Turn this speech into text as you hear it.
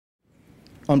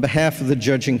On behalf of the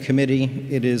judging committee,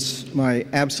 it is my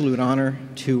absolute honor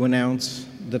to announce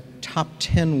the top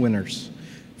 10 winners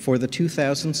for the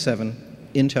 2007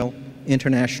 Intel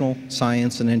International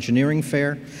Science and Engineering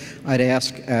Fair. I'd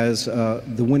ask, as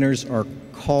the winners are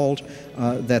called,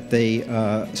 that they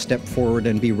step forward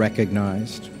and be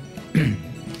recognized.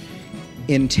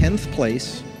 In 10th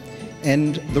place,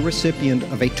 and the recipient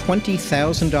of a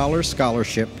 $20,000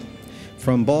 scholarship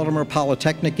from Baltimore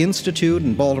Polytechnic Institute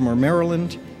in Baltimore,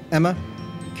 Maryland, Emma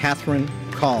Catherine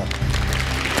Call.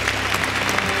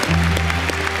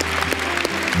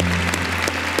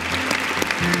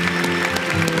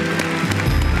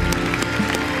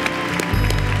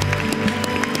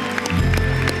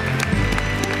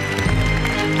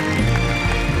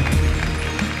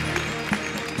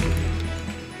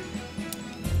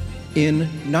 In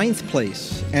 9th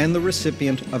place, and the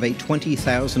recipient of a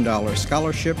 $20,000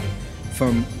 scholarship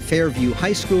from Fairview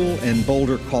High School in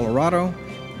Boulder, Colorado,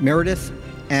 Meredith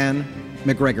Ann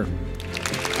McGregor.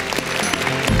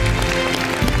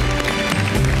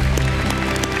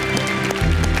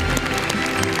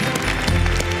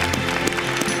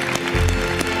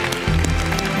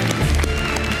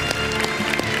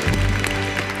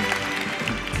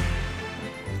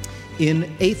 In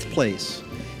 8th place,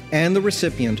 and the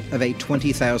recipient of a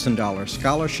 $20,000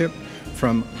 scholarship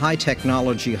from High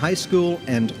Technology High School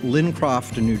and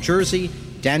Lincroft, New Jersey,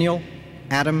 Daniel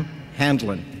Adam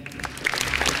Handlin.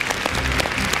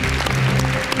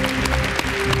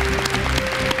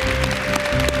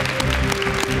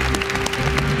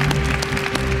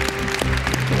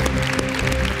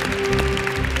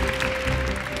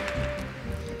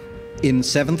 In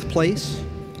 7th place,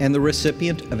 and the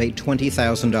recipient of a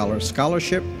 $20,000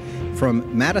 scholarship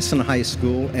from Madison High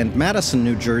School and Madison,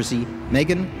 New Jersey,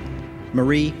 Megan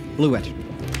Marie Blewett.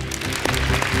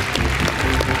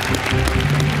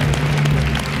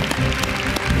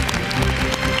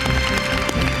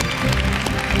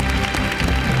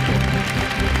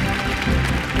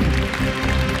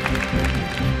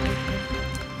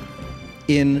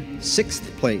 In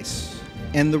 6th place,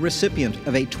 and the recipient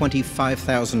of a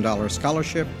 $25,000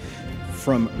 scholarship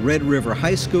from Red River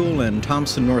High School in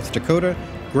Thompson, North Dakota,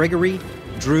 Gregory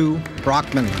Drew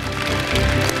Brockman.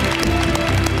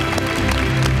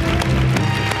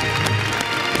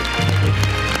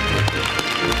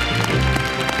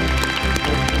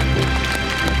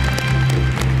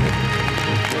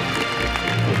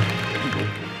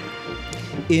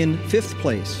 In 5th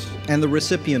place, and the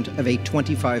recipient of a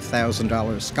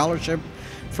 $25,000 scholarship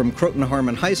from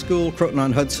Croton-Harmon High School,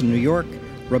 Croton-on-Hudson, New York,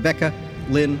 Rebecca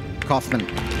Lynn Kaufman.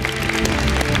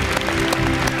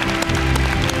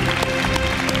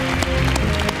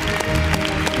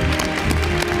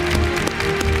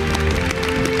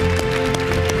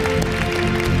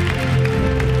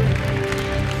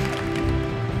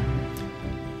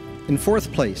 In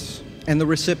 4th place, and the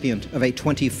recipient of a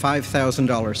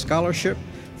 $25,000 scholarship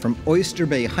from Oyster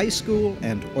Bay High School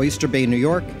and Oyster Bay, New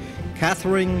York,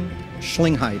 Catherine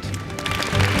Schlingheit.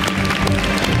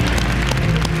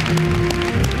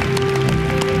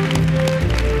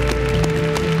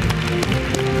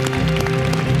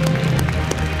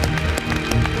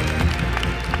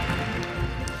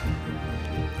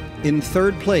 In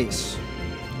 3rd place,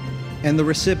 and the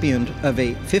recipient of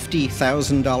a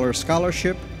 $50,000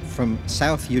 scholarship from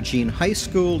South Eugene High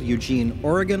School, Eugene,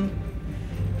 Oregon,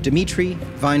 Dimitri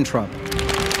Weintraub.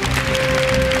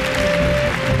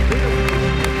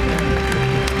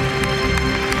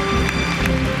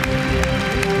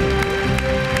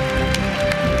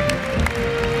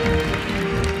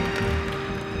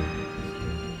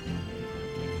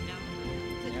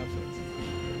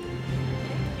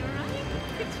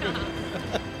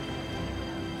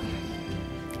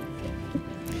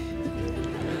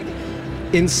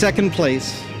 In 2nd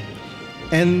place,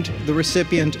 and the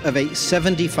recipient of a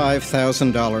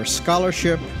 $75,000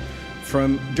 scholarship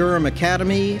from Durham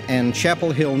Academy and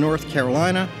Chapel Hill, North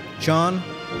Carolina, John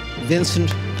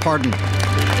Vincent Pardon.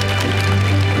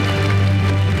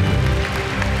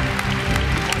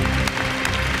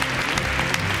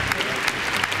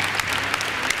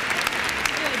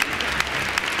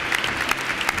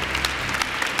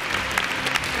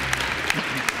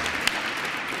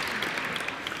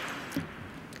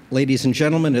 Ladies and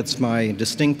gentlemen, it's my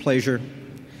distinct pleasure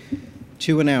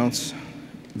to announce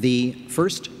the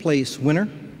first place winner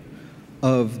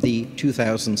of the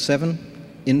 2007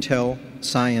 Intel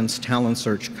Science Talent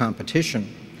Search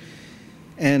Competition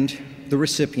and the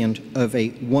recipient of a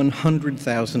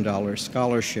 $100,000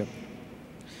 scholarship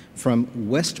from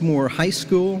Westmore High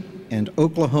School and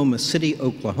Oklahoma City,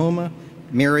 Oklahoma,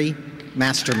 Mary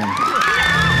Masterman.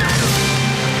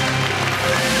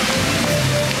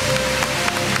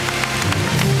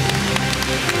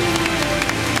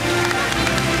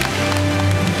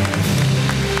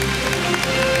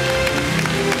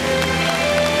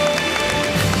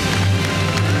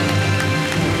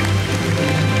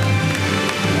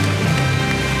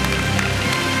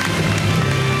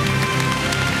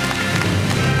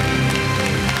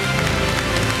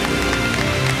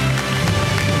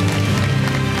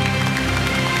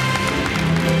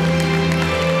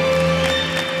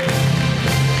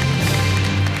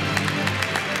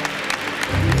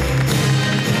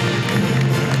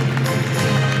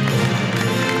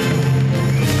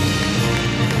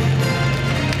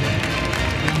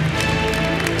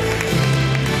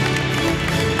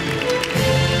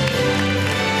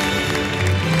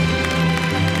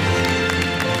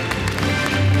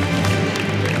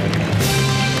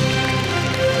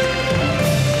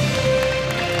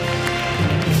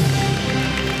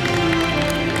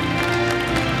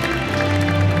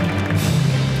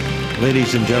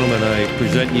 Ladies and gentlemen, I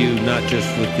present you not just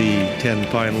with the 10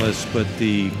 finalists, but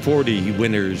the 40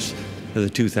 winners of the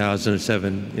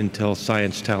 2007 Intel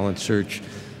Science Talent Search.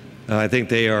 I think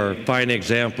they are fine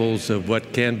examples of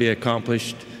what can be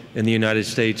accomplished in the United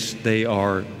States. They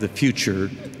are the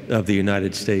future of the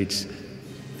United States.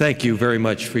 Thank you very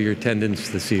much for your attendance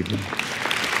this evening.